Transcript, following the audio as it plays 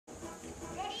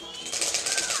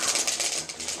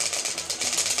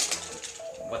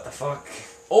fuck.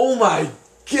 Oh my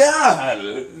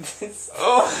god!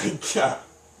 Oh my god!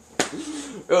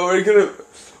 Oh,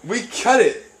 we cut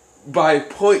it by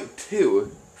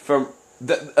 0.2 from.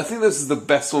 I think this is the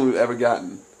best one we've ever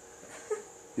gotten.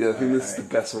 Yeah, I think this is the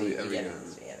best one we've ever gotten.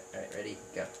 Alright, ready,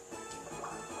 go.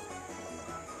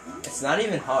 It's not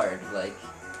even hard, like.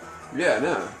 Yeah,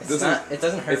 no. It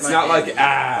doesn't hurt. It's not like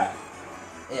Yeah,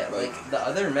 like the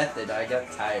other method, I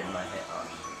got tired.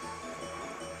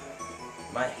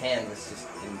 My hand was just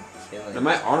killing. And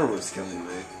my arm was killing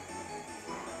me.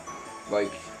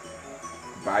 Like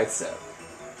bicep.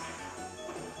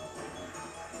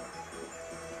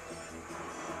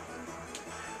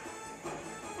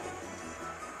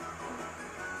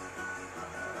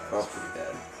 That's pretty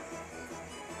bad.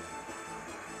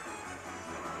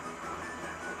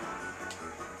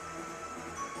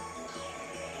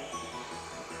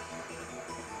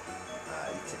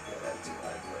 You took that out too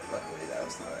hard, but luckily that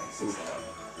was the nicest one.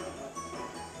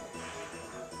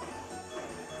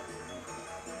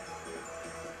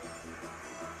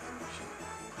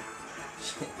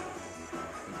 Shit.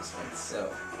 You just went so.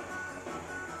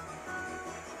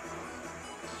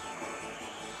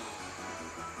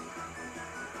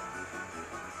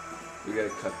 We gotta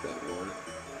cut that one.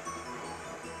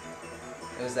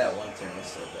 It was that one turn was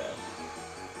so bad.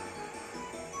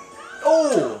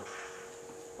 Oh!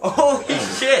 Holy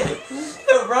shit!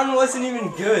 The run wasn't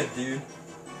even good, dude.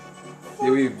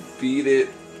 Yeah, we beat it.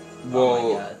 Well,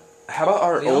 oh my god. How about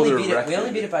our older record? We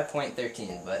only beat it by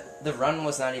 0.13, but the run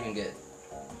was not even good.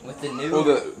 With the new... Well,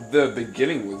 the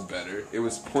beginning was better. It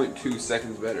was 0.2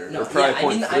 seconds better. No, or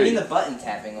probably yeah, I mean the button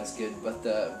tapping was good, but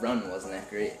the run wasn't that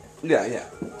great. Yeah, yeah.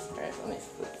 Alright, let me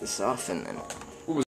flip this off and then...